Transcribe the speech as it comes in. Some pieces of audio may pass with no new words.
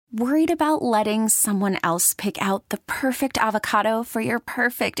Worried about letting someone else pick out the perfect avocado for your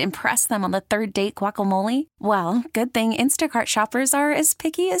perfect impress them on the third date guacamole? Well, good thing Instacart shoppers are as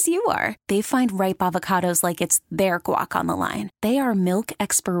picky as you are. They find ripe avocados like it's their guac on the line. They are milk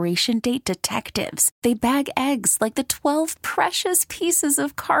expiration date detectives. They bag eggs like the 12 precious pieces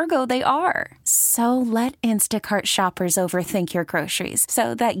of cargo they are. So let Instacart shoppers overthink your groceries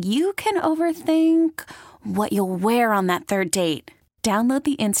so that you can overthink what you'll wear on that third date. Download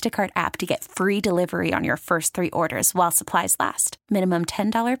the Instacart app to get free delivery on your first 3 orders while supplies last. Minimum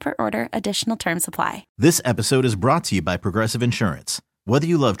 $10 per order. Additional terms apply. This episode is brought to you by Progressive Insurance. Whether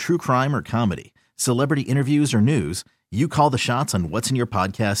you love true crime or comedy, celebrity interviews or news, you call the shots on what's in your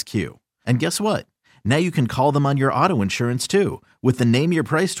podcast queue. And guess what? Now you can call them on your auto insurance too with the Name Your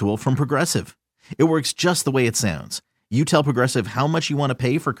Price tool from Progressive. It works just the way it sounds. You tell Progressive how much you want to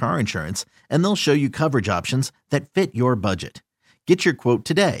pay for car insurance, and they'll show you coverage options that fit your budget. Get your quote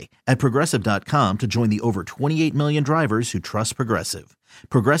today at Progressive.com to join the over 28 million drivers who trust Progressive.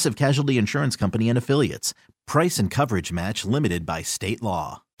 Progressive Casualty Insurance Company and Affiliates. Price and coverage match limited by state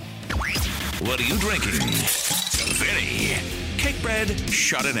law. What are you drinking? Vinny, Cake Bread,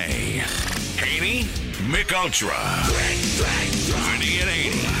 Chardonnay. Haney, Mick Ultra. Vinny and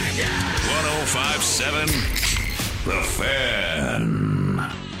Haney. 105.7 The Fan.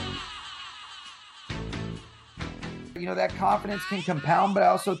 You know, that confidence can compound, but I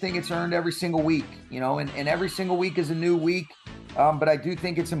also think it's earned every single week, you know, and every single week is a new week. But I do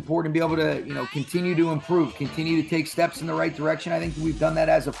think it's important to be able to, you know, continue to improve, continue to take steps in the right direction. I think we've done that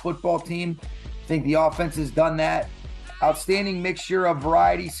as a football team. I think the offense has done that. Outstanding mixture of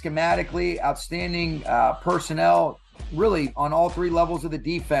variety schematically, outstanding personnel, really on all 3 levels of the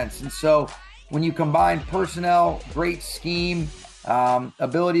defense. And so when you combine personnel, great scheme,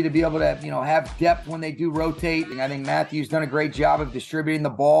 ability to be able to, you know, have depth when they do rotate. And I think Matthew's done a great job of distributing the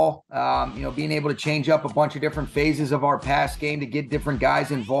ball, you know, being able to change up a bunch of different phases of our pass game to get different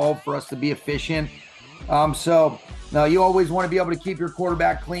guys involved for us to be efficient. So no, you always want to be able to keep your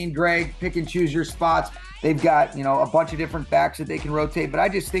quarterback clean, Greg, pick and choose your spots. They've got, you know, a bunch of different backs that they can rotate, but I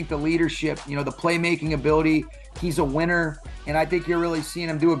just think the leadership, you know, the playmaking ability, he's a winner, and I think you're really seeing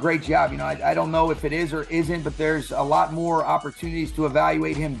him do a great job. You know, I don't know if it is or isn't, but there's a lot more opportunities to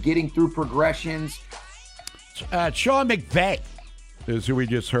evaluate him getting through progressions. Sean McVay is who we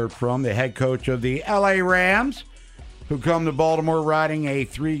just heard from, the head coach of the LA Rams, who come to Baltimore riding a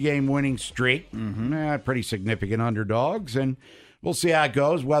 3-game winning streak. Pretty significant underdogs, and we'll see how it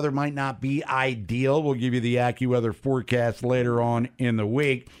goes. Weather might not be ideal. We'll give you the AccuWeather forecast later on in the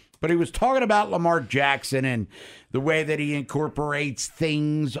week. But he was talking about Lamar Jackson and the way that he incorporates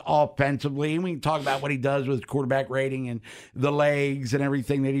things offensively. And we can talk about what he does with quarterback rating and the legs and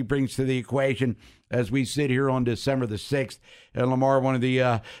everything that he brings to the equation as we sit here on December the 6th. And Lamar, one of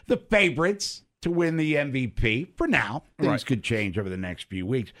the favorites to win the MVP for now. Things could change over the next few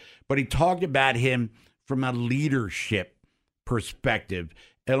weeks. But he talked about him from a leadership perspective.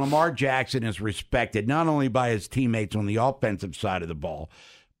 And Lamar Jackson is respected not only by his teammates on the offensive side of the ball,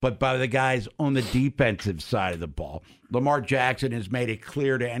 but by the guys on the defensive side of the ball. Lamar Jackson has made it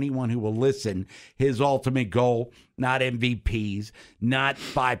clear to anyone who will listen, his ultimate goal, not MVPs, not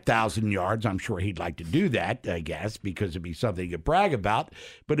 5,000 yards. I'm sure he'd like to do that, I guess, because it'd be something he could brag about.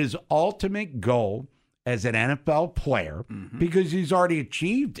 But his ultimate goal as an NFL player, because he's already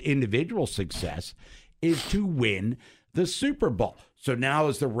achieved individual success, is to win the Super Bowl. So now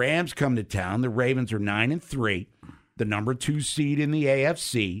as the Rams come to town, the Ravens are 9-3. The number 2 seed in the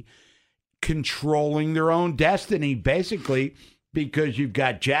AFC, controlling their own destiny, basically, because you've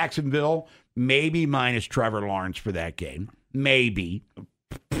got Jacksonville, maybe minus Trevor Lawrence for that game. Maybe.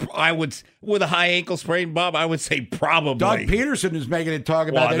 I would, with a high ankle sprain, Bob, I would say probably. Doug Peterson is making it talk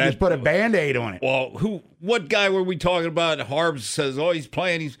about they just put a Band-Aid on it. Well, what guy were we talking about? Harbs says, oh, he's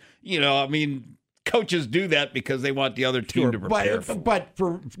playing. He's, you know, I mean, coaches do that because they want the other team to prepare. But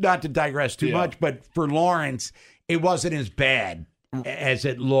for not to digress too much, but for Lawrence, it wasn't as bad as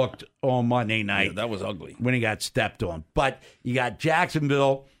it looked on Monday night. Yeah, that was ugly. When he got stepped on. But you got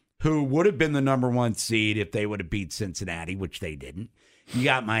Jacksonville, who would have been the number 1 seed if they would have beat Cincinnati, which they didn't. You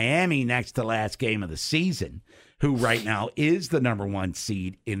got Miami next to last game of the season, who right now is the number 1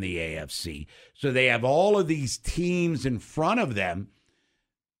 seed in the AFC. So they have all of these teams in front of them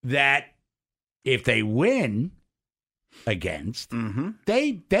that if they win against,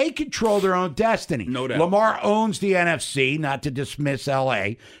 they control their own destiny. No doubt. Lamar owns the NFC, not to dismiss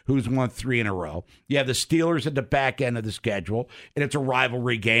L.A., who's won 3 in a row. You have the Steelers at the back end of the schedule, and it's a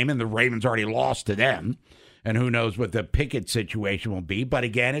rivalry game, and the Ravens already lost to them. and who knows what the Pickett situation will be. But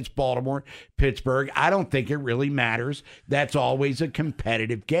again, it's Baltimore, Pittsburgh. I don't think it really matters. That's always a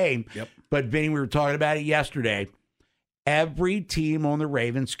competitive game. Yep. But, Vinny, we were talking about it yesterday. Every team on the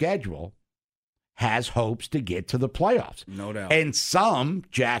Ravens schedule has hopes to get to the playoffs. No doubt. And some,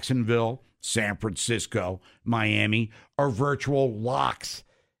 Jacksonville, San Francisco, Miami, are virtual locks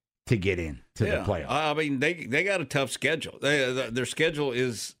to get in to the playoffs. I mean, they got a tough schedule. Their schedule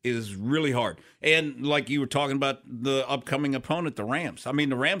is really hard. And like you were talking about the upcoming opponent, the Rams. I mean,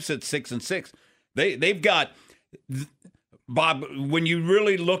 the Rams sit 6-6. They've got Bob. When you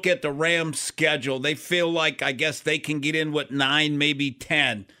really look at the Rams' schedule, they feel like I guess they can get in with 9, maybe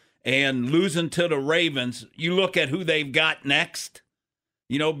 10, and losing to the Ravens. You look at who they've got next.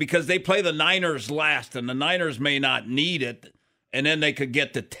 Because they play the Niners last, and the Niners may not need it. And then they could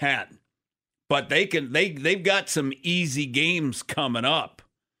get to 10. But they've got some easy games coming up.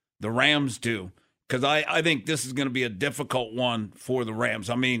 The Rams do. Because I think this is going to be a difficult one for the Rams.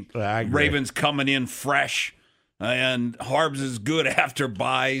 I mean, Ravens coming in fresh. And Harbs is good after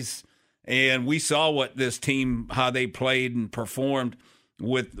buys. And we saw what this team, how they played and performed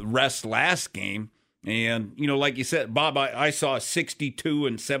with the rest last game. And, like you said, Bob, I saw a 62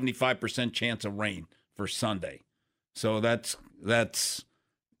 and 75% chance of rain for Sunday. So that's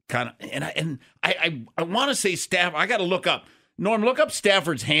kind of, and I want to say Stafford. I got to look up. Norm, look up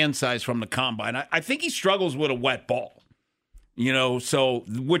Stafford's hand size from the combine. I think he struggles with a wet ball, so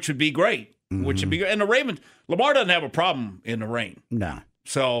which would be great. Mm-hmm. Which would be great. And the Ravens, Lamar doesn't have a problem in the rain. No.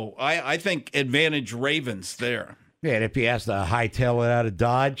 So I think advantage Ravens there. Yeah, and if he has to hightail it out of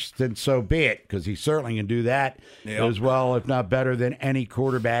Dodge, then so be it, because he certainly can do that as well, if not better than any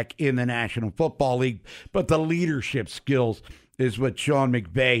quarterback in the National Football League. But the leadership skills is what Sean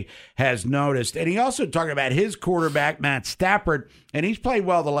McVay has noticed. And he also talked about his quarterback, Matt Stafford, and he's played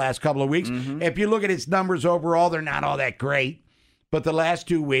well the last couple of weeks. Mm-hmm. If you look at his numbers overall, they're not all that great. But the last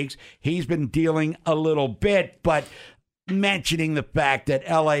 2 weeks, he's been dealing a little bit, but mentioning the fact that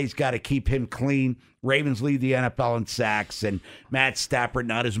LA's got to keep him clean. Ravens lead the NFL in sacks, and Matt Stafford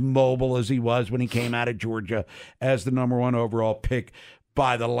not as mobile as he was when he came out of Georgia as the number 1 overall pick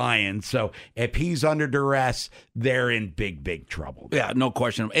by the Lions. So if he's under duress, they're in big, big trouble. Yeah, no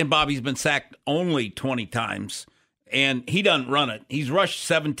question. And Bobby's been sacked only 20 times, and he doesn't run it. He's rushed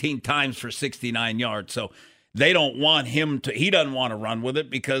 17 times for 69 yards, so they don't want him to – he doesn't want to run with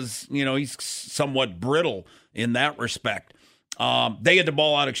it because, he's somewhat brittle in that respect. They get the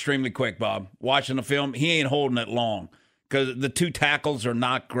ball out extremely quick, Bob. Watching the film, he ain't holding it long because the 2 tackles are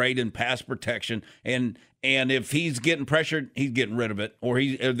not great in pass protection. And if he's getting pressured, he's getting rid of it. Or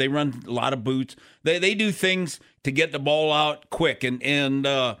they run a lot of boots. They do things to get the ball out quick. And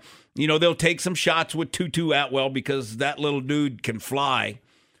they'll take some shots with Tutu Atwell because that little dude can fly.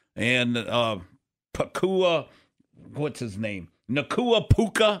 And Pakua, what's his name? Nakua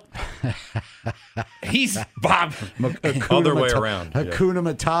Puka. He's Bob. Other way around. Hakuna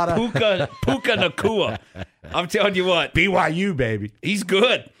Matata. Puka Nakua. I'm telling you what. BYU, baby. He's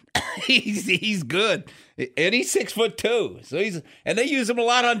good. he's good. And he's 6'2". So they use him a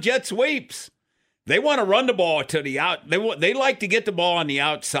lot on jet sweeps. They want to run the ball to the out. They like to get the ball on the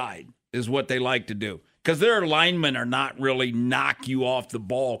outside is what they like to do. Because their linemen are not really knock you off the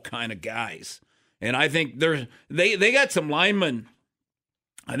ball kind of guys. And I think they got some linemen.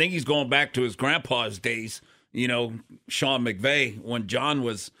 I think he's going back to his grandpa's days, Sean McVay, when John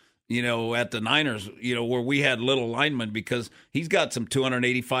was, at the Niners, where we had little linemen, because he's got some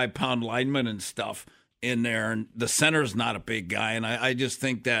 285-pound linemen and stuff in there. And the center's not a big guy. And I just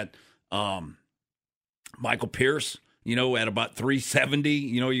think that Michael Pierce, at about 370,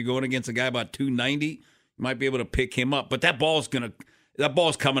 you're going against a guy about 290, you might be able to pick him up. But that ball's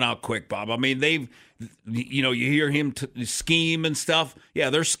coming out quick, Bob. I mean, you hear him scheme and stuff. Yeah,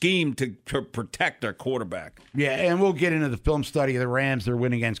 they're schemed to protect their quarterback. Yeah, and we'll get into the film study of the Rams. Their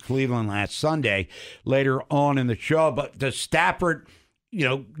win against Cleveland last Sunday later on in the show. But does Stafford,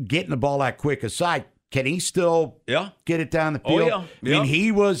 getting the ball that quick aside, can he still get it down the field? Oh, yeah. I mean,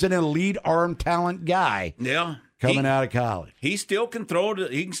 he was an elite arm talent guy coming out of college. He still can throw.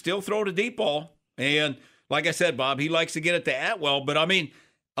 He can still throw the deep ball. And like I said, Bob, he likes to get it to Atwell. But, I mean,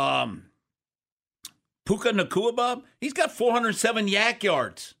 Puka Nakua, Bob, he's got 407 yak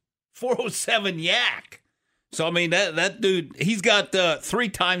yards. 407 yak. So, I mean, that dude, he's got 3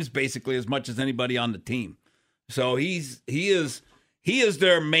 times basically as much as anybody on the team. So he is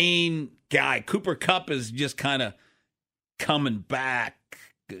their main guy. Cooper Kupp is just kind of coming back.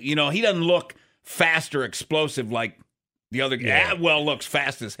 He doesn't look fast or explosive like the other guy. Atwell looks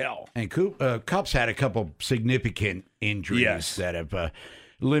fast as hell. And Kupp's had a couple significant injuries that have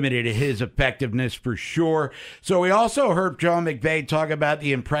limited his effectiveness for sure. So we also heard John McVay talk about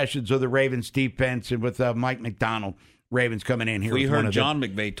the impressions of the Ravens defense, and with Mike McDonald, Ravens coming in here. We heard John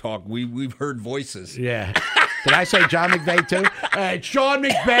McVay talk. We've heard voices. Yeah. Did I say John McVay too? Sean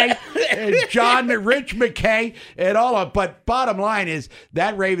McVay, Rich McKay, and all of. But bottom line is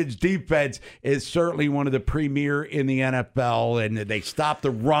that Ravens defense is certainly one of the premier in the NFL, and they stop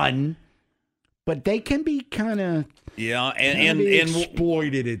the run, but they can be kind of and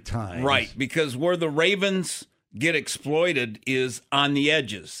exploited at times. Right, because where the Ravens get exploited is on the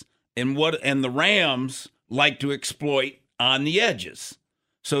edges, and the Rams like to exploit on the edges.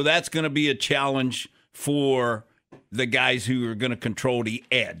 So that's going to be a challenge for the guys who are going to control the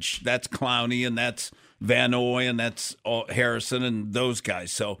edge. That's Clowney, and that's Van Noy, and that's Harrison, and those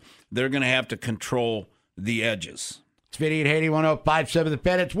guys. So they're going to have to control the edges. It's Vinny and Haney, 105.7 The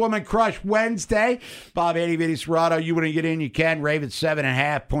Fan. It's Woman Crush Wednesday. Bob, Haney, Vinny, Serrato. You want to get in, you can. Ravens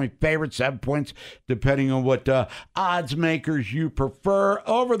 7.5-point favorite, 7 points, depending on what odds makers you prefer.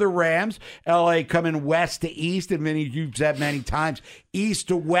 Over the Rams, L.A. coming west to east, and Vinny, you've said many times, east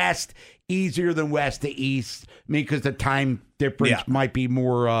to west, easier than west to east, because the time difference might be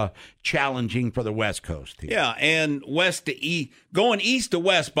more challenging for the West Coast here. Yeah, and west to east, going east to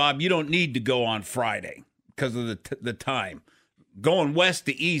west, Bob, you don't need to go on Friday because of the time. Going west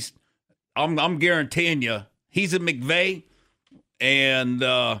to east, I'm guaranteeing you, he's a McVay, and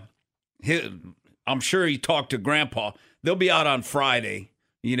I'm sure he talked to Grandpa. They'll be out on Friday,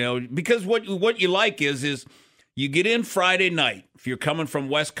 because what you like is you get in Friday night. If you're coming from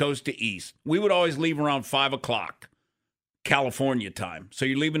West Coast to East, we would always leave around 5 o'clock California time. So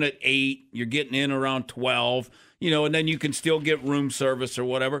you're leaving at 8, you're getting in around 12, and then you can still get room service or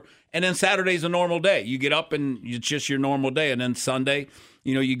whatever. And then Saturday's a normal day. You get up and it's just your normal day. And then Sunday,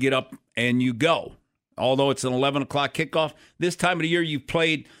 you get up and you go. Although it's an 11 o'clock kickoff, this time of the year you've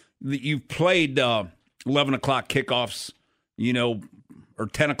played 11 o'clock kickoffs, or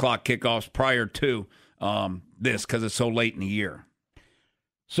 10 o'clock kickoffs prior to this because it's so late in the year.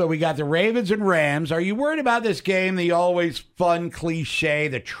 So we got the Ravens and Rams. Are you worried about this game? The always fun cliche,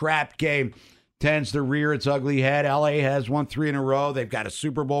 the trap game tends to rear its ugly head. L.A. has won 3 in a row. They've got a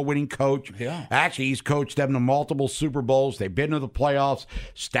Super Bowl winning coach. Yeah. Actually, he's coached them to multiple Super Bowls. They've been to the playoffs.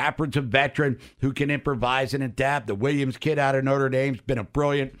 Stafford's a veteran who can improvise and adapt. The Williams kid out of Notre Dame's been a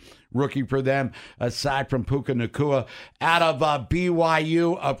brilliant rookie for them, aside from Puka Nacua out of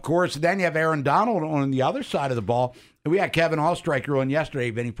BYU, of course. Then you have Aaron Donald on the other side of the ball. We had Kevin Allstriker on yesterday,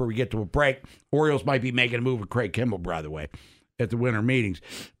 Vinny, before we get to a break. Orioles might be making a move with Craig Kimbrel, by the way, at the winter meetings.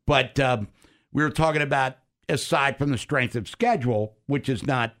 But we were talking about, aside from the strength of schedule, which is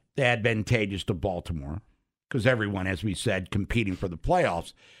not advantageous to Baltimore, because everyone, as we said, competing for the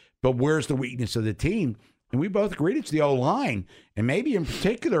playoffs. But where's the weakness of the team? And we both agreed it's the O-line, and maybe in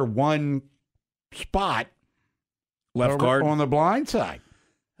particular one spot, left guard on the blind side.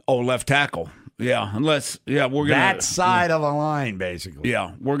 Oh, left tackle. Yeah, we're gonna that side of the line, basically.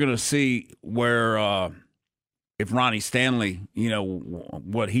 Yeah, we're gonna see where if Ronnie Stanley,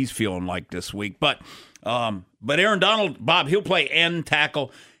 what he's feeling like this week. But Aaron Donald, Bob, he'll play end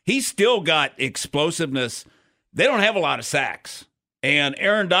tackle. He's still got explosiveness. They don't have a lot of sacks, and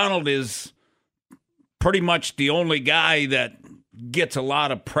Aaron Donald is pretty much the only guy that gets a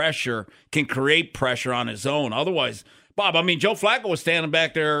lot of pressure, can create pressure on his own. Otherwise, Bob, Joe Flacco was standing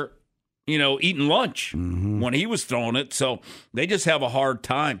back there, eating lunch when he was throwing it. So they just have a hard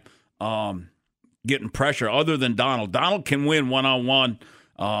time getting pressure other than Donald. Donald can win one-on-one,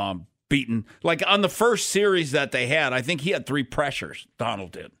 beaten. Like on the first series that they had, I think he had 3 pressures,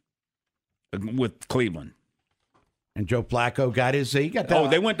 Donald did, with Cleveland. And Joe Flacco got his. He got that. Oh,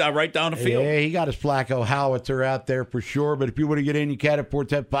 they went right down the field. Yeah, he got his Flacco howitzer out there for sure. But if you want to get in, you can at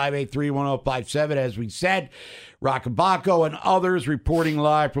 410-583-1057. As we said, Rockabacco and others reporting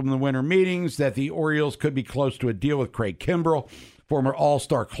live from the winter meetings that the Orioles could be close to a deal with Craig Kimbrel, former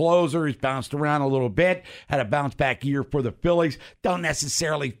all-star closer. He's bounced around a little bit, had a bounce-back year for the Phillies. Don't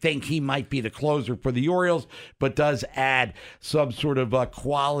necessarily think he might be the closer for the Orioles, but does add some sort of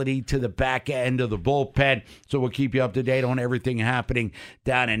quality to the back end of the bullpen. So we'll keep you up to date on everything happening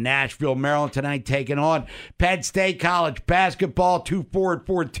down in Nashville, Maryland tonight, taking on Penn State College basketball. 2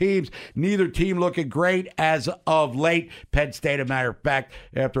 4-4 teams. Neither team looking great as of late. Penn State, a matter of fact,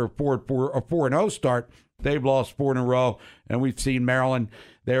 after a 4-0 start, they've lost 4 in a row, and we've seen Maryland.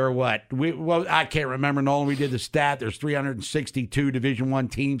 They're what? I can't remember, Nolan. We did the stat. There's 362 Division I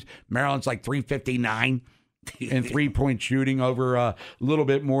teams. Maryland's like 359 in three-point shooting, over a little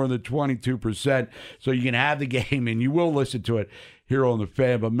bit more than 22%. So you can have the game, and you will listen to it here on the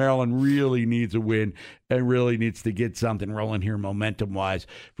Fan. But Maryland really needs a win and really needs to get something rolling here momentum-wise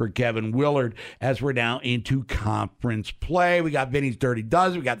for Kevin Willard as we're now into conference play. We got Vinny's Dirty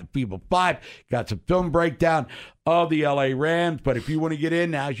Dozen. We got the People 5. Got some film breakdown of the L.A. Rams. But if you want to get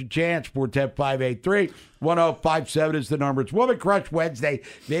in, now's your chance. 410-583-1057 is the number. It's Woman Crush Wednesday.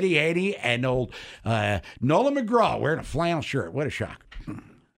 Vinny, Haney, and old Nolan McGraw wearing a flannel shirt. What a shock.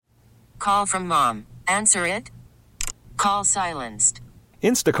 Call from mom. Answer it. Call silenced.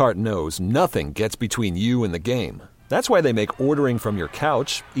 Instacart knows nothing gets between you and the game. That's why they make ordering from your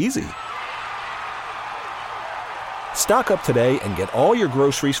couch easy. Stock up today and get all your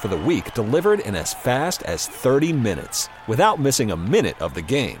groceries for the week delivered in as fast as 30 minutes without missing a minute of the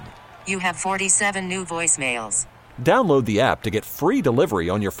game. You have 47 new voicemails. Download the app to get free delivery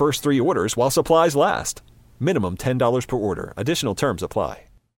on your first 3 orders while supplies last. Minimum $10 per order. Additional terms apply.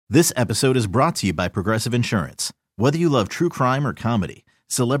 This episode is brought to you by Progressive Insurance. Whether you love true crime or comedy,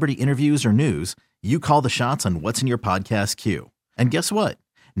 celebrity interviews or news, you call the shots on what's in your podcast queue. And guess what?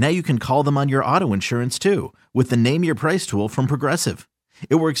 Now you can call them on your auto insurance too with the Name Your Price tool from Progressive.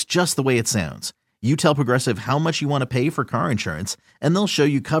 It works just the way it sounds. You tell Progressive how much you want to pay for car insurance, and they'll show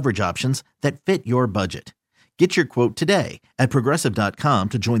you coverage options that fit your budget. Get your quote today at Progressive.com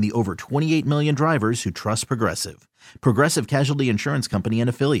to join the over 28 million drivers who trust Progressive. Progressive Casualty Insurance Company and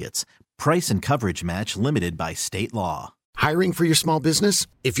Affiliates. Price and coverage match limited by state law. Hiring for your small business?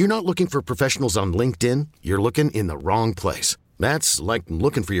 If you're not looking for professionals on LinkedIn, you're looking in the wrong place. That's like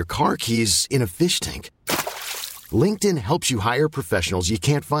looking for your car keys in a fish tank. LinkedIn helps you hire professionals you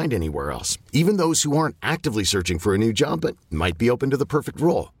can't find anywhere else, even those who aren't actively searching for a new job but might be open to the perfect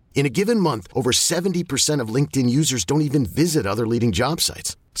role. In a given month, over 70% of LinkedIn users don't even visit other leading job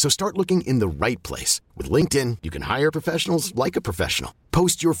sites. So start looking in the right place. With LinkedIn, you can hire professionals like a professional.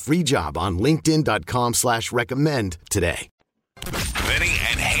 Post your free job on linkedin.com/recommend today. Vinny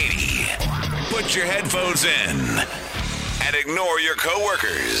and Haney. Put your headphones in and ignore your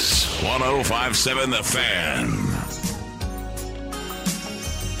coworkers. 1057 The Fan.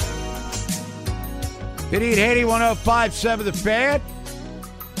 Vinny and Haney, 1057 The Fan.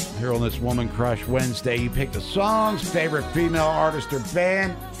 Here on this Woman Crush Wednesday, you pick the songs, favorite female artist or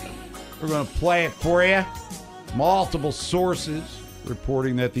band. We're going to play it for you. Multiple sources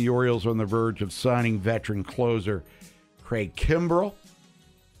reporting that the Orioles are on the verge of signing veteran closer Craig Kimbrel.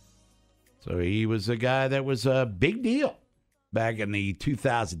 So he was a guy that was a big deal back in the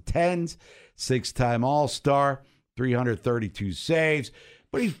 2010s, 6-time All-Star, 332 saves.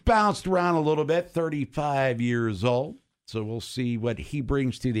 But he's bounced around a little bit, 35 years old. So we'll see what he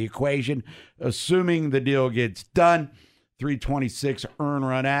brings to the equation, assuming the deal gets done. 326 earn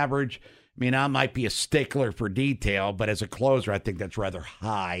run average. I mean, I might be a stickler for detail, but as a closer, I think that's rather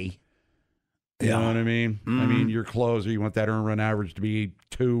high. You know what I mean? I mean, your closer, you want that earn run average to be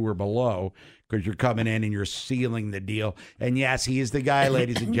 2 or below because you're coming in and you're sealing the deal. And yes, he is the guy,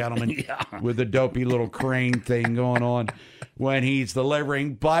 ladies and gentlemen, with the dopey little crane thing going on when he's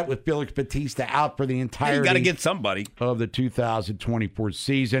delivering. But with Felix Bautista out for the entirety you got to get somebody of the 2024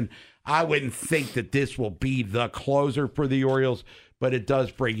 season, I wouldn't think that this will be the closer for the Orioles, but it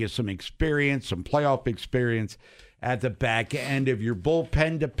does bring you some experience, some playoff experience at the back end of your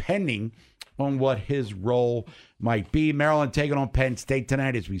bullpen, depending on what his role might be. Maryland taking on Penn State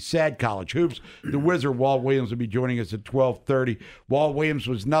tonight, as we said. College hoops. The Wizard, Walt Williams, will be joining us at 12:30. Walt Williams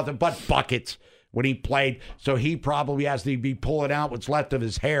was nothing but buckets when he played, so he probably has to be pulling out what's left of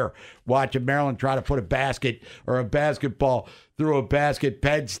his hair watching Maryland try to put a basket or a basketball through a basket.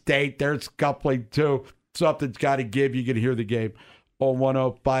 Penn State, they're scuffling too. Something's got to give. You can hear the game on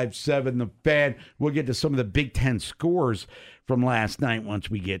 1057 The Fan. We'll get to some of the Big Ten scores from last night once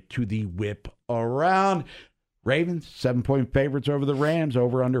we get to the whip around. Ravens, 7-point favorites over the Rams,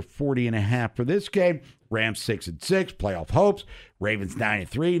 over under 40.5 for this game. Rams 6-6, playoff hopes. Ravens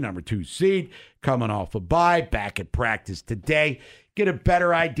 9-3, number 2 seed, coming off a bye, back at practice today. Get a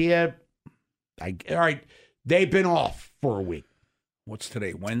better idea. All right, they've been off for a week. What's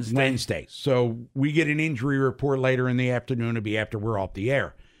today, Wednesday? Wednesday. So we get an injury report later in the afternoon. It'll be after we're off the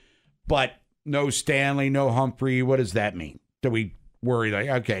air. But no Stanley, no Humphrey. What does that mean? Do we worry like,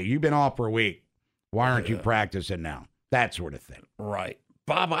 okay, you've been off for a week. Why aren't you practicing now? That sort of thing. Right.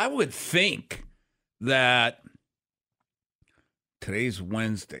 Bob, I would think that today's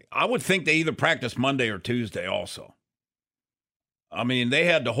Wednesday. I would think they either practice Monday or Tuesday also. I mean, they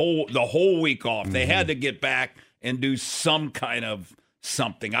had the whole week off. They had to get back and do some kind of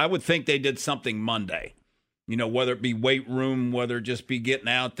something. I would think they did something Monday. You know, whether it be weight room, whether it just be getting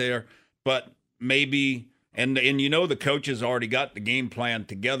out there, but maybe and you know the coaches already got the game plan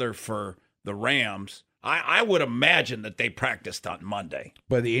together for the Rams I would imagine that they practiced on Monday.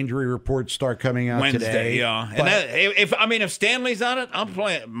 But the injury reports start coming out Wednesday, today. yeah. But And if Stanley's on it, I'm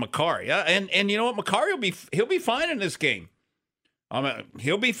playing Makari. Yeah? And you know what? Makari he'll be fine in this game.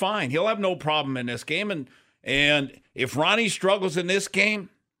 He'll be fine. He'll have no problem in this game. And if Ronnie struggles in this game,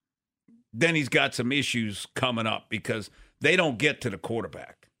 then he's got some issues coming up because they don't get to the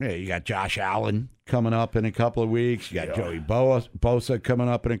quarterback. Yeah, you got Josh Allen coming up in a couple of weeks. You got Joey Bosa coming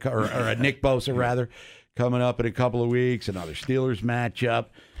up in or Nick Bosa rather coming up in a couple of weeks. Another Steelers matchup.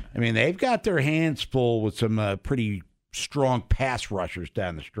 I mean, they've got their hands full with some pretty strong pass rushers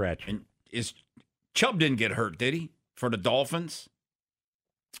down the stretch. And Chubb didn't get hurt, did he? For the Dolphins,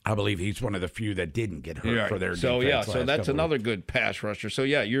 I believe he's one of the few that didn't get hurt for their defense. So that's another good pass rusher. So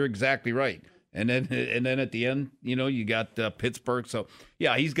yeah, you're exactly right. And then at the end, you got Pittsburgh. So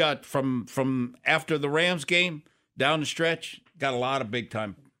yeah, he's got from after the Rams game down the stretch, got a lot of big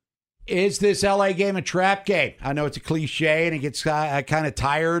time. Is this LA game a trap game? I know it's a cliche and it gets kind of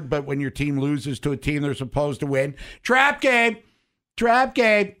tired, but when your team loses to a team they're supposed to win, trap game.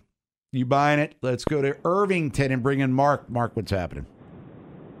 You buying it? Let's go to Irvington and bring in Mark. Mark, what's happening?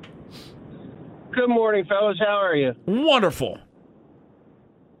 Good morning, fellas. How are you? Wonderful.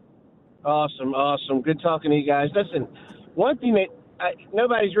 Awesome. Good talking to you guys. Listen, one thing that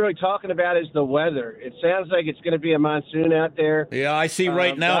nobody's really talking about is the weather. It sounds like it's going to be a monsoon out there. Yeah, I see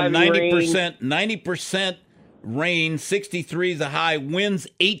right now 90% rain, 63 is the high, winds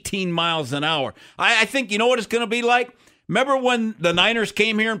 18 miles an hour. I think you know what it's going to be like? Remember when the Niners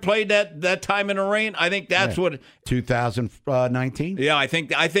came here and played that time in the rain? I think that's what 2019. Yeah, I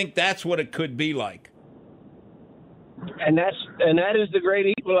think that's what it could be like. And that is the great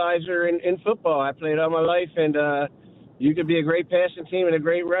equalizer in football. I played all my life, and you could be a great passing team and a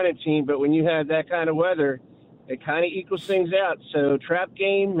great running team, but when you have that kind of weather, it kind of equals things out. So trap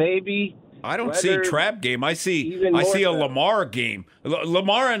game, maybe. I don't see trap game. I see a Lamar game.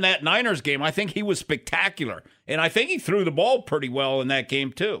 Lamar in that Niners game, I think he was spectacular, and I think he threw the ball pretty well in that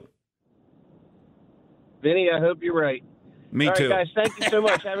game too. Vinny, I hope you're right. Me All too. right, guys, thank you so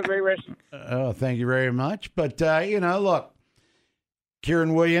much. Have a great rest. Oh, thank you very much. But, look,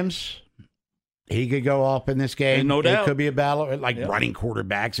 Kieran Williams, he could go off in this game. No doubt. It could be a battle. Running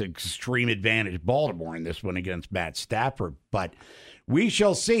quarterbacks, extreme advantage Baltimore in this one against Matt Stafford. But we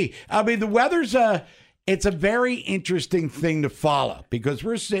shall see. I mean, the weather's it's a very interesting thing to follow because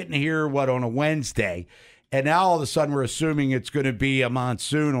we're sitting here, on a Wednesday, and now all of a sudden we're assuming it's going to be a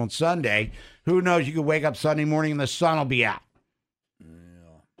monsoon on Sunday. Who knows? You could wake up Sunday morning and the sun will be out.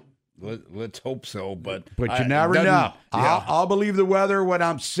 Let's hope so, but you never know. Yeah. I'll believe the weather when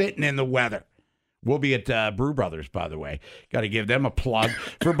I'm sitting in the weather. We'll be at Brew Brothers, by the way. Got to give them a plug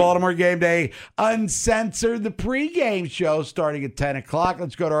for Baltimore Game Day Uncensored, the pregame show starting at 10 o'clock.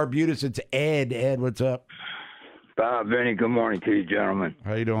 Let's go to Arbutus. It's Ed. Ed, what's up? Bob, Vinny, good morning to you, gentlemen.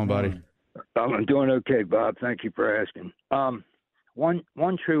 How you doing, buddy? I'm doing okay, Bob. Thank you for asking.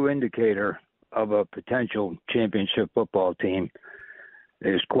 One true indicator of a potential championship football team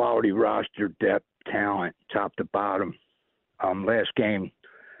is quality roster, depth, talent, top to bottom. Last game,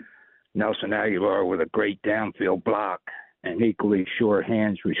 Nelson Aguilar with a great downfield block and equally sure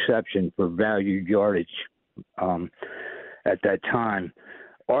hands reception for value yardage at that time.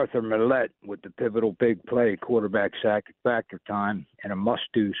 Arthur Millette with the pivotal big play, quarterback sack at factor time in a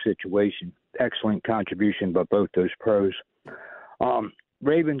must-do situation. Excellent contribution by both those pros.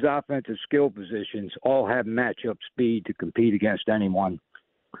 Ravens' offensive skill positions all have matchup speed to compete against anyone.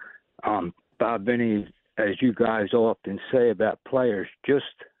 Bob, Vinny, as you guys often say about players, just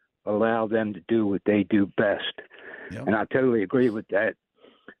allow them to do what they do best. Yep. And I totally agree with that.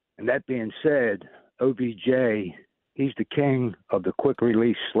 And that being said, OBJ, he's the king of the quick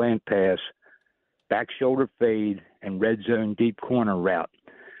release slant pass, back shoulder fade, and red zone deep corner route.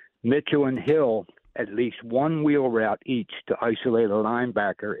 Mitchell and Hill, at least one wheel route each to isolate a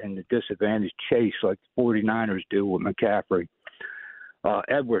linebacker in the disadvantaged chase like the 49ers do with McCaffrey.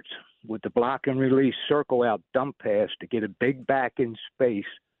 Edwards with the block and release circle out dump pass to get a big back in space,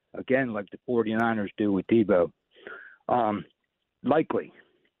 again like the 49ers do with Debo. Likely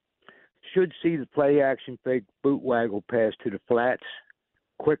should see the play action fake boot waggle pass to the flats,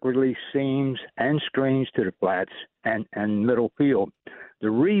 quick release seams and screens to the flats and middle field. The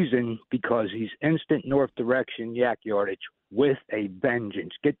reason, because he's instant north direction yak yardage with a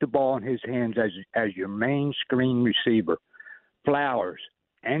vengeance. Get the ball in his hands as your main screen receiver. Flowers,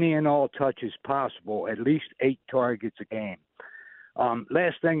 any and all touches possible, at least 8 targets a game.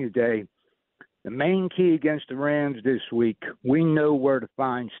 Last thing today, the main key against the Rams this week, we know where to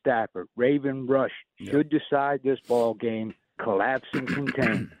find Stafford. Raven Rush should decide this ball game, collapse and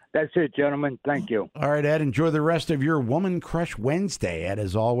contain. That's it, gentlemen. Thank you. All right, Ed, enjoy the rest of your Woman Crush Wednesday. Ed,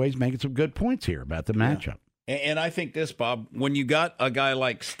 as always, making some good points here about the matchup. And I think this, Bob, when you got a guy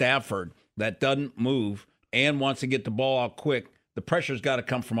like Stafford that doesn't move and wants to get the ball out quick, the pressure's got to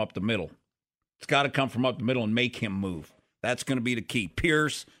come from up the middle. It's got to come from up the middle and make him move. That's going to be the key.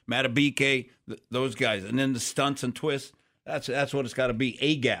 Pierce, Matabike, those guys. And then the stunts and twists, that's what it's got to be.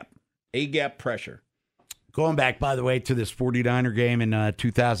 A-gap pressure. Going back, by the way, to this 49er game in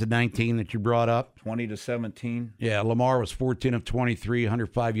 2019 that you brought up. 20-17. Yeah, Lamar was 14 of 23,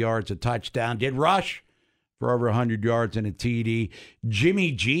 105 yards, a touchdown. Did rush for over 100 yards and a TD.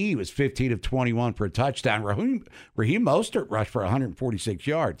 Jimmy G was 15 of 21 for a touchdown. Raheem Mostert rushed for 146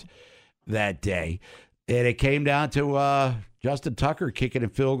 yards that day. And it came down to Justin Tucker kicking a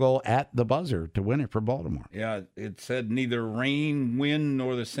field goal at the buzzer to win it for Baltimore. Yeah, it said neither rain, wind,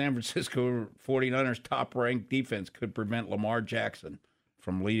 nor the San Francisco 49ers' top-ranked defense could prevent Lamar Jackson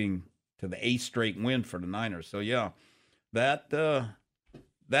from leading to the 8th straight win for the Niners. So, yeah, that's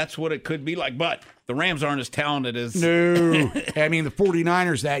what it could be like. But the Rams aren't as talented as... No. I mean, the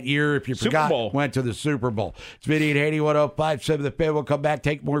 49ers that year, if you forgot, went to the Super Bowl. It's Vinny and Haney, 105.7 The Fan. We'll come back,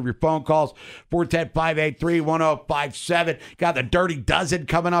 take more of your phone calls. 410-583-1057. Got the Dirty Dozen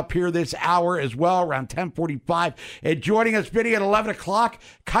coming up here this hour as well, around 10:45. And joining us, Vinny, at 11 o'clock,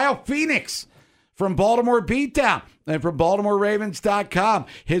 Kyle Phoenix from Baltimore Beatdown and from BaltimoreRavens.com.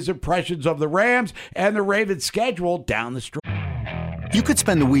 His impressions of the Rams and the Ravens' schedule down the stretch. You could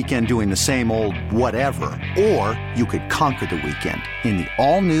spend the weekend doing the same old whatever, or you could conquer the weekend in the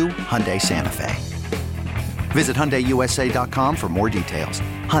all-new Hyundai Santa Fe. Visit HyundaiUSA.com for more details.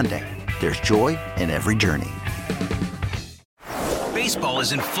 Hyundai, there's joy in every journey. Baseball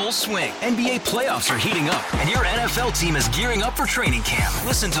is in full swing. NBA playoffs are heating up, and your NFL team is gearing up for training camp.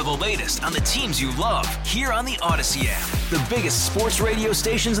 Listen to the latest on the teams you love here on the Odyssey app. The biggest sports radio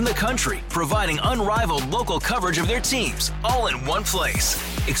stations in the country, providing unrivaled local coverage of their teams, all in one place.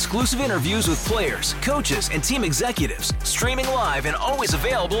 Exclusive interviews with players, coaches, and team executives, streaming live and always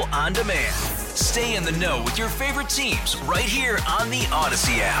available on demand. Stay in the know with your favorite teams right here on the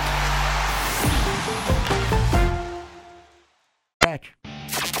Odyssey app.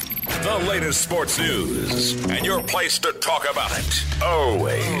 The latest sports news and your place to talk about it.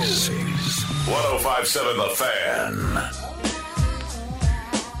 Always. 105.7 The Fan.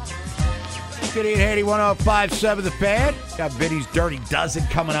 Vinny and Haney, 105.7 The Fan. Got Vinny's Dirty Dozen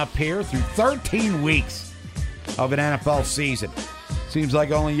coming up here through 13 weeks of an NFL season. Seems like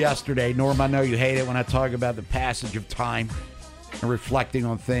only yesterday. Norm, I know you hate it when I talk about the passage of time and reflecting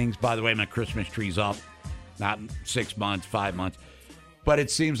on things. By the way, my Christmas tree's up. Not 6 months, 5 months. But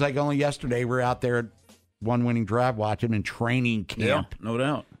it seems like only yesterday we're out there at one winning drive watching in training camp. Yeah, no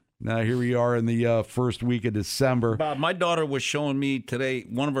doubt. Now, here we are in the first week of December. Bob, my daughter was showing me today,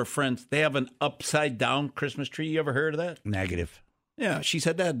 one of her friends, they have an upside-down Christmas tree. You ever heard of that? Negative. Yeah, she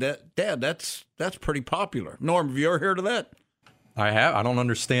said, Dad, that's pretty popular. Norm, have you ever heard of that? I have. I don't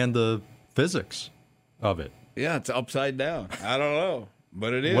understand the physics of it. Yeah, it's upside down. I don't know,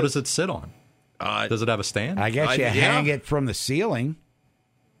 but it is. What does it sit on? Does it have a stand? I guess you hang it from the ceiling.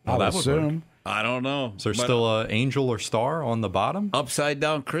 I would assume. I don't know. Is there still an angel or star on the bottom? Upside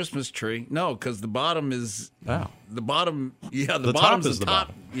down Christmas tree? No, because the bottom is the bottom. Yeah, the top is the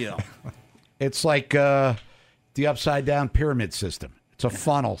bottom. Yeah, it's like the upside down pyramid system. It's a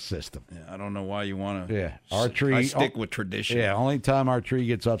funnel system. Yeah, I don't know why you want to. Yeah, our tree. I stick with tradition. Yeah, only time our tree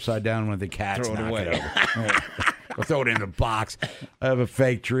gets upside down when the cats knock it over. We'll throw it in a box. I have a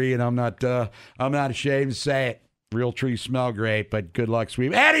fake tree, and I'm not ashamed to say it. Real trees smell great, but good luck,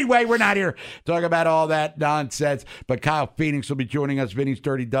 sweep. Anyway, we're not here to talk about all that nonsense, but Kyle Phoenix will be joining us. Vinny's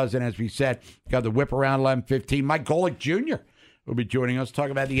Dirty Dozen, as we said. Got the whip around 11:15. Mike Golick Jr. will be joining us to talk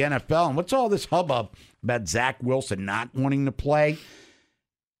about the NFL. And what's all this hubbub about Zach Wilson not wanting to play?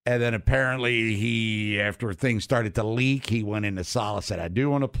 And then apparently after things started to leak, he went into solace, said, I do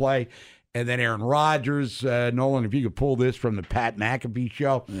want to play. And then Aaron Rodgers, Nolan, if you could pull this from the Pat McAfee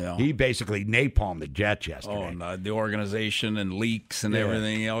show, he basically napalmed the Jets yesterday. Oh, no, the organization and leaks and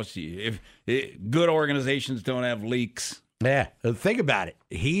everything else. Good organizations don't have leaks. Yeah, think about it.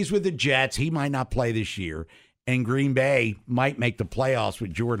 He's with the Jets. He might not play this year. And Green Bay might make the playoffs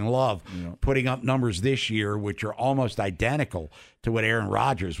with Jordan Love, putting up numbers this year which are almost identical to what Aaron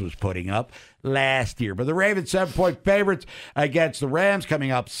Rodgers was putting up last year. But the Ravens 7-point favorites against the Rams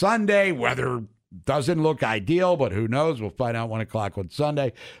coming up Sunday. Weather doesn't look ideal, but who knows? We'll find out 1 o'clock on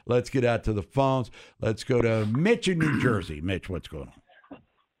Sunday. Let's get out to the phones. Let's go to Mitch in New Jersey. Mitch, what's going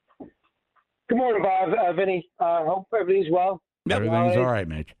on? Good morning, Bob. Vinny. Hope everything's well. Everything's all right,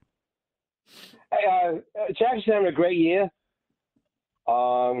 Mitch. Jackson's having a great year.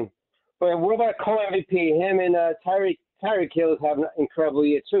 But what about co-MVP? Him and Tyreek Hill have an incredible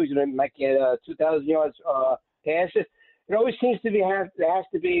year too. You know, might get 2,000 yards passes. It always seems to be there has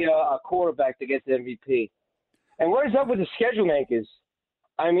to be a quarterback that gets the MVP. And what is up with the schedule makers?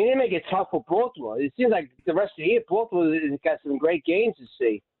 I mean, they make it tough for Baltimore. It seems like the rest of the year, Baltimore has got some great games to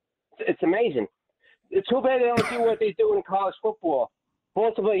see. It's amazing. It's too bad they don't do what they do in college football.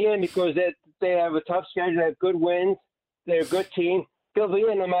 Baltimore, because they have a tough schedule, they have good wins, they're a good team. They'll be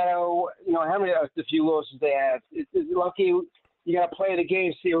in no matter how many of the few losses they have. It's lucky you got to play the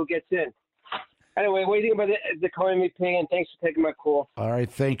game, see who gets in. Anyway, what do you think about the co-MVP? And thanks for taking my call. All right,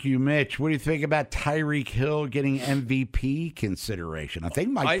 thank you, Mitch. What do you think about Tyreek Hill getting MVP consideration? I think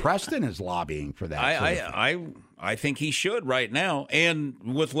Mike Preston is lobbying for that. I think he should right now.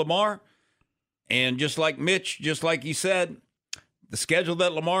 And with Lamar, and just like Mitch, just like you said, the schedule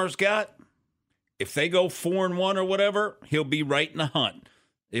that Lamar's got, if they go 4-1 or whatever, he'll be right in the hunt.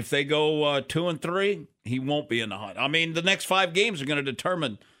 If they go 2-3, he won't be in the hunt. I mean, the next 5 games are going to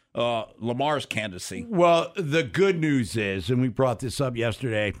determine Lamar's candidacy. Well, the good news is, and we brought this up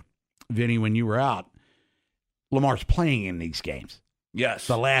yesterday, Vinny, when you were out, Lamar's playing in these games. Yes.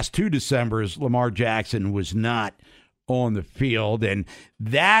 The last 2 Decembers, Lamar Jackson was not on the field, and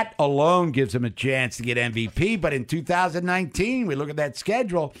that alone gives him a chance to get MVP. But in 2019, we look at that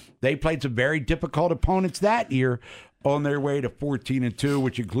schedule, they played some very difficult opponents that year on their way to 14-2,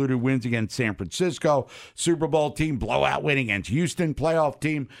 which included wins against San Francisco, Super Bowl team, blowout win against Houston, playoff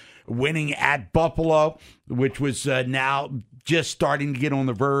team, winning at Buffalo, which was now just starting to get on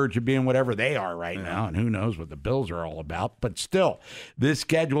the verge of being whatever they are right now, and who knows what the Bills are all about. But still, this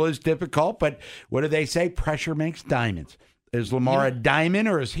schedule is difficult, but what do they say? Pressure makes diamonds. Is Lamar a diamond,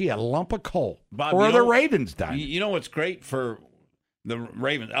 or is he a lump of coal? Bob, or are the Ravens diamonds? You know what's great for the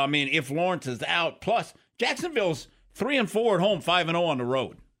Ravens? I mean, if Lawrence is out, plus Jacksonville's 3-4 at home, 5-0 on the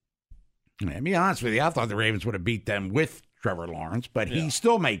road. To be honest with you, I thought the Ravens would have beat them with Trevor Lawrence, but he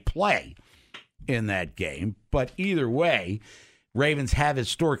still may play in that game. But either way, Ravens have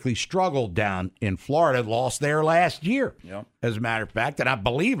historically struggled down in Florida, lost there last year, as a matter of fact. And I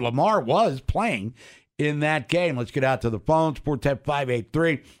believe Lamar was playing in that game. Let's get out to the phones.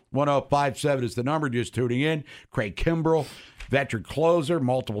 410-583-1057 is the number. Just tuning in. Craig Kimbrel, veteran closer,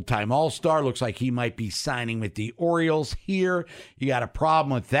 multiple-time All-Star. Looks like he might be signing with the Orioles here. You got a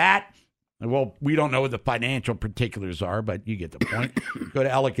problem with that? Well, we don't know what the financial particulars are, but you get the point. Go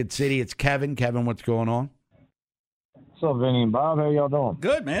to Ellicott City. It's Kevin. Kevin, what's going on? What's up, Vinny and Bob? How y'all doing?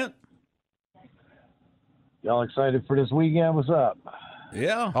 Good, man. Y'all excited for this weekend? What's up?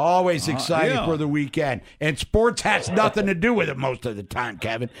 Yeah. Always excited for the weekend. And sports has nothing to do with it most of the time,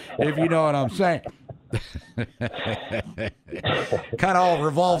 Kevin, if you know what I'm saying. Kind of all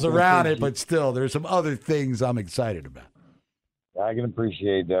revolves around it, but still, there's some other things I'm excited about. I can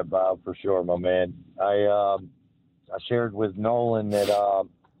appreciate that, Bob, for sure, my man. I shared with Nolan that,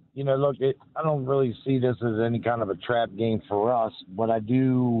 look, I don't really see this as any kind of a trap game for us, but I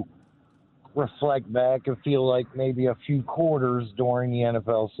do reflect back and feel like maybe a few quarters during the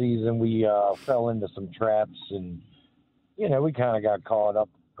NFL season we fell into some traps and, we kind of got caught up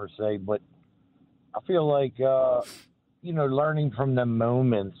per se, but I feel like, learning from them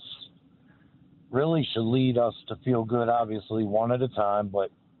moments really should lead us to feel good, obviously, one at a time. But,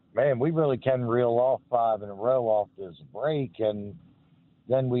 man, we really can reel off 5 in a row off this break, and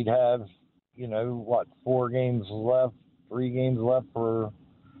then we'd have, 4 games left, 3 games left for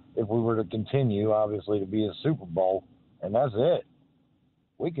if we were to continue, obviously, to be a Super Bowl, and that's it.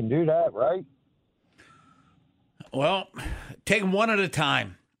 We can do that, right? Well, take them one at a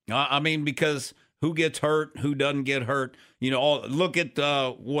time. I mean, because who gets hurt, who doesn't get hurt. Look at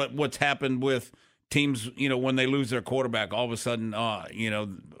what's happened with teams, when they lose their quarterback, all of a sudden,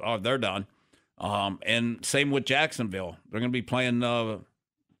 they're done. And same with Jacksonville. They're going to be playing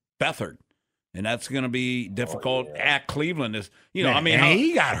Beathard, and that's going to be difficult at Cleveland. He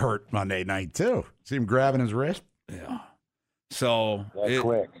got hurt Monday night, too. See him grabbing his wrist? Yeah. So,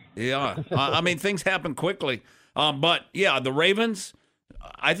 quick. Yeah. I mean, things happen quickly. But, yeah, the Ravens,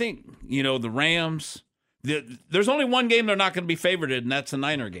 I think, the Rams, there's only one game they're not going to be favored in, and that's the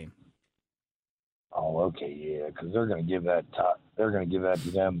Niner game. Oh, okay, yeah, because they're going to give that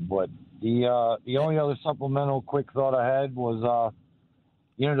to them. But the only other supplemental quick thought I had was,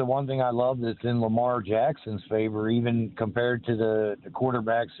 the one thing I love that's in Lamar Jackson's favor, even compared to the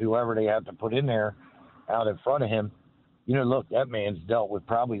quarterbacks, whoever they have to put in there out in front of him. Look, that man's dealt with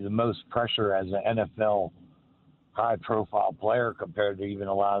probably the most pressure as an NFL high-profile player compared to even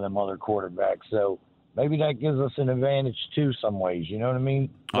a lot of them other quarterbacks. So maybe that gives us an advantage, too, some ways. You know what I mean?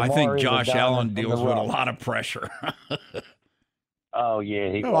 I think Josh Allen deals with a lot of pressure. Oh,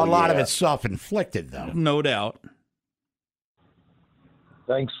 yeah. A lot of it's self-inflicted, though. No doubt.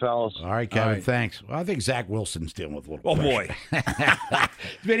 Thanks, fellas. All right, Kevin, thanks. Well, I think Zach Wilson's dealing with a little pressure. Boy.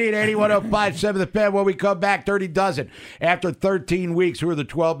 Vinny at 81.05.7 The Fan. When we come back, 30 dozen. After 13 weeks, who are the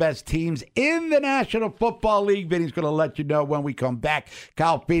 12 best teams in the National Football League? Vinny's going to let you know when we come back.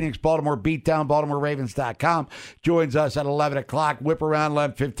 Kyle Phoenix, Baltimore Beatdown, BaltimoreRavens.com. Joins us at 11 o'clock. Whip around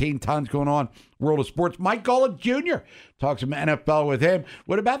 11:15. Tons going on. World of Sports. Mike Golick Jr. talks some NFL with him.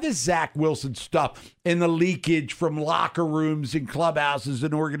 What about this Zach Wilson stuff and the leakage from locker rooms and clubhouses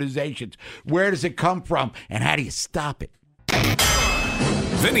and organizations? Where does it come from, and how do you stop it?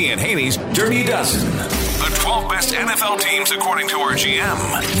 Vinny and Haney's Dirty Dozen. The 12 best NFL teams according to our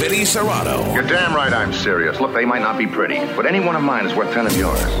GM, Vinny Serrato. You're damn right I'm serious. Look, they might not be pretty, but any one of mine is worth 10 of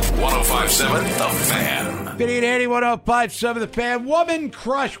yours. 105.7 The Fan. Vinny at 81.05.7 The Fan. Woman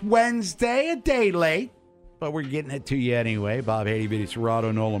Crush Wednesday, a day late, but we're getting it to you anyway. Bob Haney, Vinny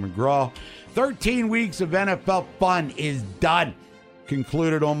Serrato, Nolan McGraw. 13 weeks of NFL fun is done.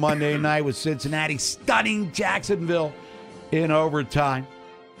 Concluded on Monday night with Cincinnati stunning Jacksonville in overtime,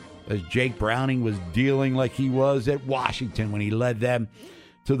 as Jake Browning was dealing like he was at Washington when he led them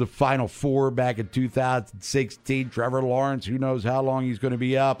to the Final Four back in 2016. Trevor Lawrence, who knows how long he's going to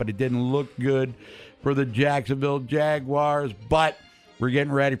be up, but it didn't look good for the Jacksonville Jaguars. But we're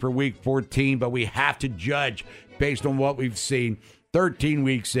getting ready for Week 14, but we have to judge based on what we've seen 13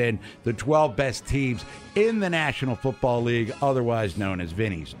 weeks in, the 12 best teams in the National Football League, otherwise known as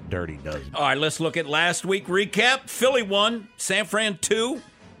Vinny's Dirty Dozen. All right, let's look at last week recap. Philly 1, San Fran 2,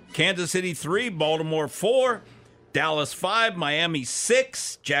 Kansas City 3, Baltimore 4, Dallas 5, Miami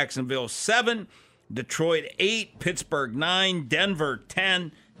 6, Jacksonville 7, Detroit 8, Pittsburgh 9, Denver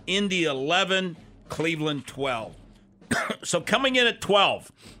 10, Indy 11, Cleveland 12. So coming in at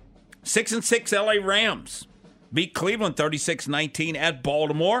 12, 6-6 LA Rams beat Cleveland 36-19 at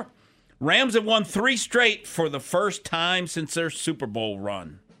Baltimore. Rams have won 3 straight for the first time since their Super Bowl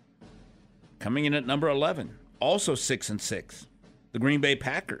run. Coming in at number 11, also 6-6, the Green Bay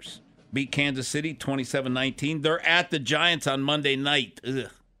Packers beat Kansas City 27-19. They're at the Giants on Monday night. Ugh,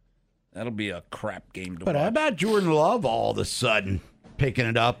 that'll be a crap game to watch. But how about Jordan Love all of a sudden picking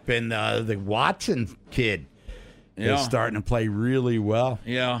it up, and the Watson kid is starting to play really well?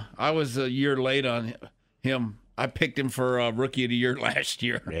 Yeah, I was a year late on him. I picked him for Rookie of the Year last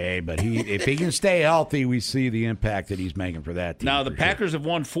year. Hey, but if he can stay healthy, we see the impact that he's making for that team. Now, the Packers have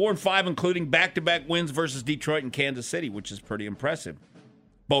won 4 and 5, including back-to-back wins versus Detroit and Kansas City, which is pretty impressive.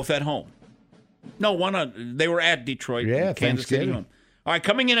 Both at home. No, they were at Detroit and Kansas City home. All right,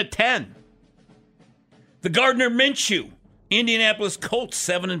 coming in at 10, the Gardner Minshew Indianapolis Colts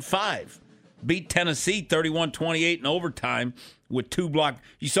 7-5 beat Tennessee 31-28 in overtime with 2 blocked.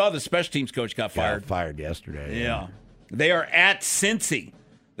 You saw the special teams coach got fired. Got fired yesterday. Yeah. They are at Cincy.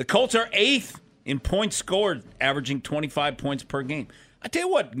 The Colts are 8th in points scored, averaging 25 points per game. I tell you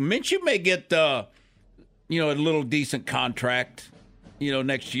what, Minshew may get a little decent contract,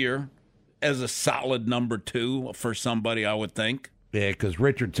 next year as a solid number 2 for somebody, I would think. Yeah, because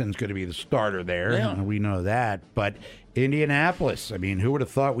Richardson's going to be the starter there. Yeah. We know that. But Indianapolis, I mean, who would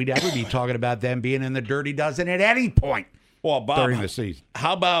have thought we'd ever be talking about them being in the Dirty Dozen at any point during the season?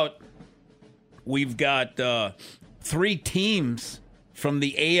 How about we've got 3 teams from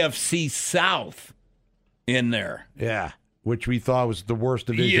the AFC South in there? Yeah, which we thought was the worst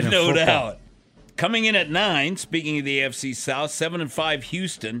division of no football. doubt. Coming in at 9, speaking of the AFC South, 7-5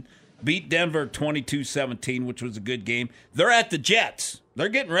 Houston beat Denver 22-17, which was a good game. They're at the Jets. They're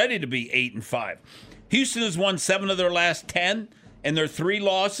getting ready to be 8-5. Houston has won 7 of their last 10, and their 3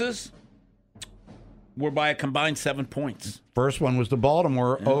 losses were by a combined 7 points. First one was the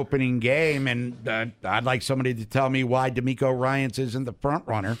Baltimore opening game, and I'd like somebody to tell me why D'Amico Ryans isn't the front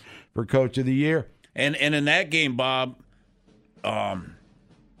runner for Coach of the Year. And in that game, Bob,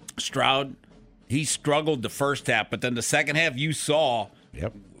 Stroud, he struggled the first half, but then the second half you saw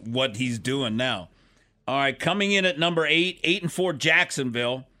what he's doing now. All right, coming in at number 8, 8-4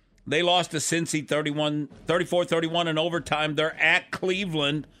 Jacksonville. They lost to Cincy 34-31 in overtime. They're at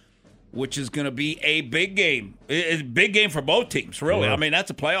Cleveland, which is going to be a big game. It's a big game for both teams, really. Sure. I mean,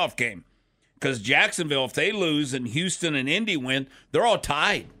 that's a playoff game. Because Jacksonville, if they lose and Houston and Indy win, they're all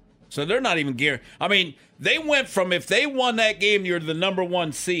tied. So they're not even geared. I mean, they went from if they won that game, you're the number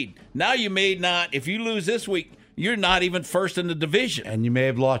 1 seed. Now you may not, if you lose this week, you're not even first in the division. And you may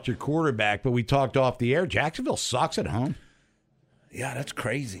have lost your quarterback, but we talked off the air. Jacksonville sucks at home. Yeah, that's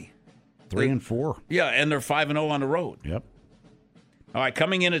crazy. 3-4. Yeah, and they're 5-0 on the road. Yep. All right,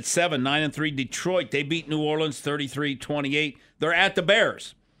 coming in at 7, 9-3 Detroit. They beat New Orleans 33-28. They're at the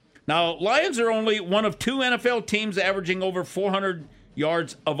Bears. Now, Lions are only one of 2 NFL teams averaging over 400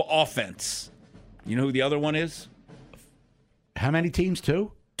 yards of offense. You know who the other one is? How many teams?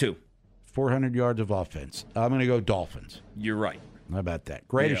 2? 2. 400 yards of offense. I'm going to go Dolphins. You're right. How about that?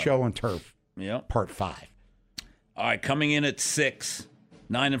 Greatest show on turf. Yeah. Part 5. All right, coming in at 6,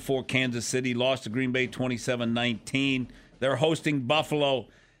 9-4 Kansas City, lost to Green Bay 27-19. They're hosting Buffalo.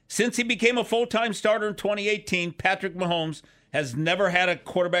 Since he became a full-time starter in 2018, Patrick Mahomes has never had a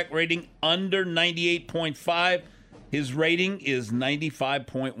quarterback rating under 98.5. His rating is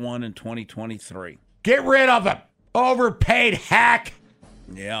 95.1 in 2023. Get rid of him. Overpaid hack.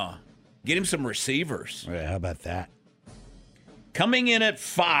 Yeah. Get him some receivers. Yeah, how about that? Coming in at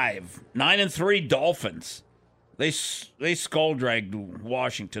 5, 9-3 Dolphins. They skull-dragged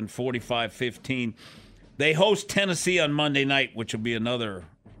Washington 45-15. They host Tennessee on Monday night, which will be another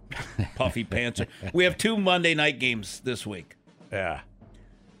puffy pantser. We have 2 Monday night games this week. Yeah.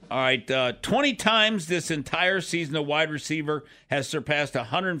 All right, 20 times this entire season, a wide receiver has surpassed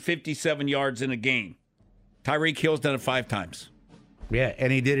 157 yards in a game. Tyreek Hill's done it 5 times. Yeah,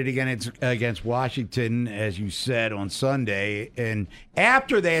 and he did it again against Washington, as you said, on Sunday, and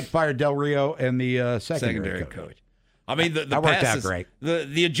after they had fired Del Rio and the secondary coach. I mean, the that worked passes, out great.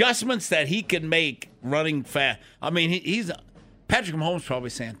 The adjustments that he can make running fast. I mean, he's Patrick Mahomes probably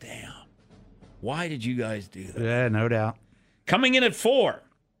saying, "Damn, why did you guys do that?" Yeah, no doubt. Coming in at 4,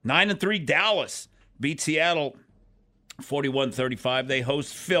 9-3 Dallas beat Seattle 41-35. They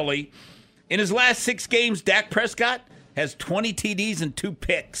host Philly. In his last 6 games, Dak Prescott has 20 TDs and 2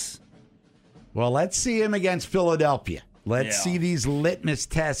 picks. Well, let's see him against Philadelphia. Let's see these litmus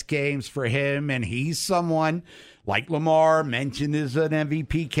test games for him, and he's someone like Lamar mentioned as an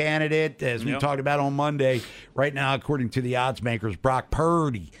MVP candidate, as we talked about on Monday. Right now, according to the odds makers, Brock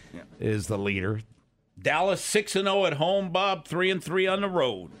Purdy is the leader. Dallas 6-0 at home, Bob, 3-3 on the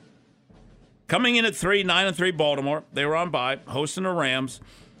road. Coming in at 3, 9-3 Baltimore. They were on bye, hosting the Rams.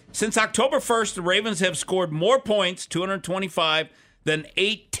 Since October 1st, the Ravens have scored more points, 225, than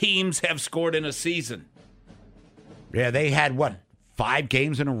 8 teams have scored in a season. Yeah, they had, 5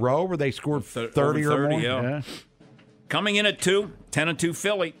 games in a row where they scored 30 or more? Yeah. Coming in at 2, 10-2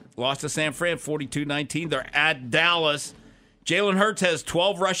 Philly. Lost to San Fran, 42-19. They're at Dallas. Jalen Hurts has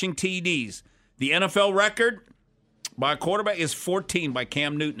 12 rushing TDs. The NFL record by a quarterback is 14 by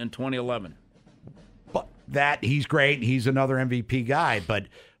Cam Newton in 2011. But he's great. He's another MVP guy, but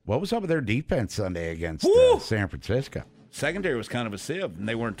what was up with their defense Sunday against San Francisco? Secondary was kind of a sieve, and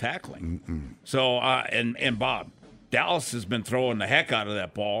they weren't tackling. So, and Bob, Dallas has been throwing the heck out of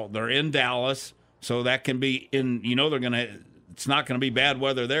that ball. They're in Dallas, so that can be in. They're gonna. It's not going to be bad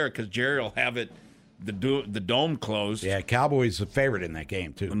weather there because Jerry will have it. The dome closed. Yeah, Cowboys the favorite in that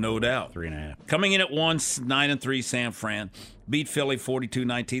game too. No doubt. 3.5. Coming in at 1, 9-3 San Fran beat Philly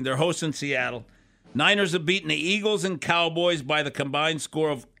 42-19. They're hosting Seattle. Niners have beaten the Eagles and Cowboys by the combined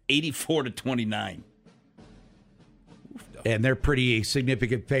score of 84-29. And they're pretty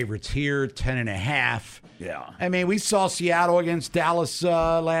significant favorites here, 10.5. Yeah. I mean, we saw Seattle against Dallas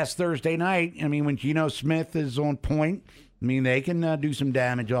last Thursday night. I mean, when Geno Smith is on point, I mean, they can do some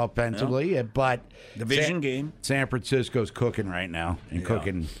damage offensively, but division game. San Francisco's cooking right now, and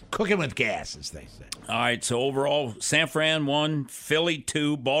cooking with gas, as they say. All right, so overall, San Fran 1, Philly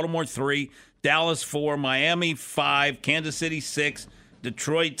 2, Baltimore 3, Dallas 4, Miami 5, Kansas City 6,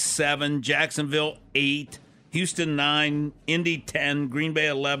 Detroit 7, Jacksonville 8, Houston 9, Indy 10, Green Bay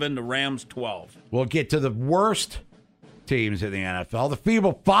 11, the Rams 12. We'll get to the worst teams in the NFL. The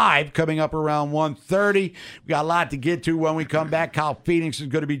Feeble 5 coming up around 1:30. We got a lot to get to when we come back. Kyle Phoenix is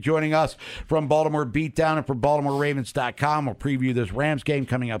going to be joining us from Baltimore Beatdown and from BaltimoreRavens.com. We'll preview this Rams game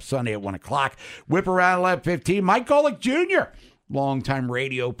coming up Sunday at 1 o'clock. Whip around 11:15. Mike Golick Jr., longtime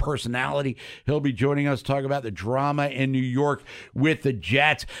radio personality. He'll be joining us to talk about the drama in New York with the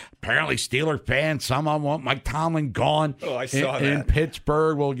Jets. Apparently, Steeler fans, some of them want Mike Tomlin gone. Oh, I saw that. In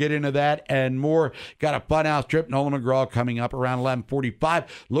Pittsburgh. We'll get into that and more. Got a funhouse trip. Nolan McGraw coming up around 11:45.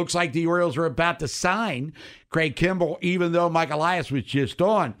 Looks like the Orioles are about to sign Craig Kimbrel, even though Mike Elias was just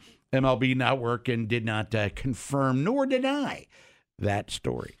on MLB Network and did not confirm nor deny that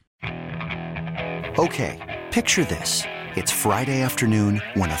story. Okay, picture this. It's Friday afternoon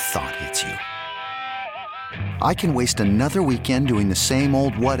when a thought hits you. I can waste another weekend doing the same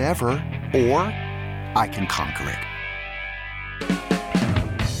old whatever, or I can conquer it.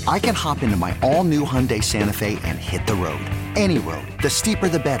 I can hop into my all-new Hyundai Santa Fe and hit the road. Any road. The steeper,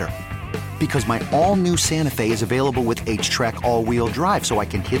 the better. Because my all-new Santa Fe is available with H-Track all-wheel drive, so I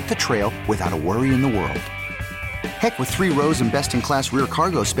can hit the trail without a worry in the world. Heck, with 3 rows and best-in-class rear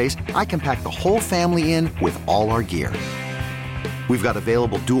cargo space, I can pack the whole family in with all our gear. We've got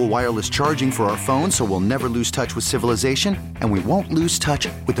available dual wireless charging for our phones, so we'll never lose touch with civilization, and we won't lose touch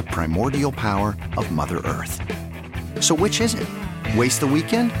with the primordial power of Mother Earth. So which is it? Waste the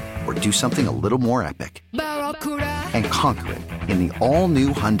weekend or do something a little more epic? And conquer it in the all-new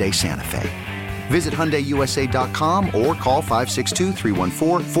Hyundai Santa Fe. Visit HyundaiUSA.com or call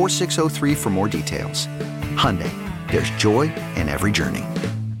 562-314-4603 for more details. Hyundai, there's joy in every journey.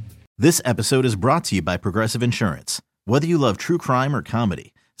 This episode is brought to you by Progressive Insurance. Whether you love true crime or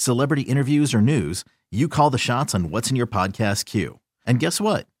comedy, celebrity interviews or news, you call the shots on what's in your podcast queue. And guess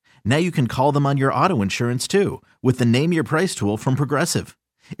what? Now you can call them on your auto insurance too with the Name Your Price tool from Progressive.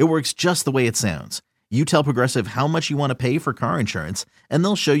 It works just the way it sounds. You tell Progressive how much you want to pay for car insurance, and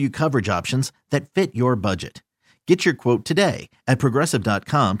they'll show you coverage options that fit your budget. Get your quote today at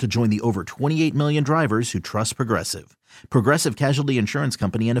Progressive.com to join the over 28 million drivers who trust Progressive. Progressive Casualty Insurance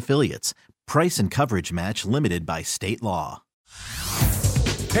Company and Affiliates. Price and coverage match limited by state law.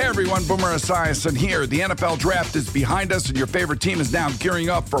 Hey everyone, Boomer Esiason here. The NFL draft is behind us and your favorite team is now gearing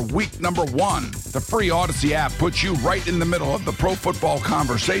up for week number 1. The free Odyssey app puts you right in the middle of the pro football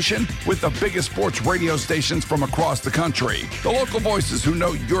conversation with the biggest sports radio stations from across the country. The local voices who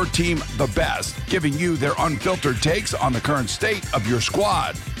know your team the best, giving you their unfiltered takes on the current state of your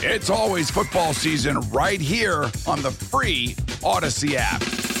squad. It's always football season right here on the free Odyssey app.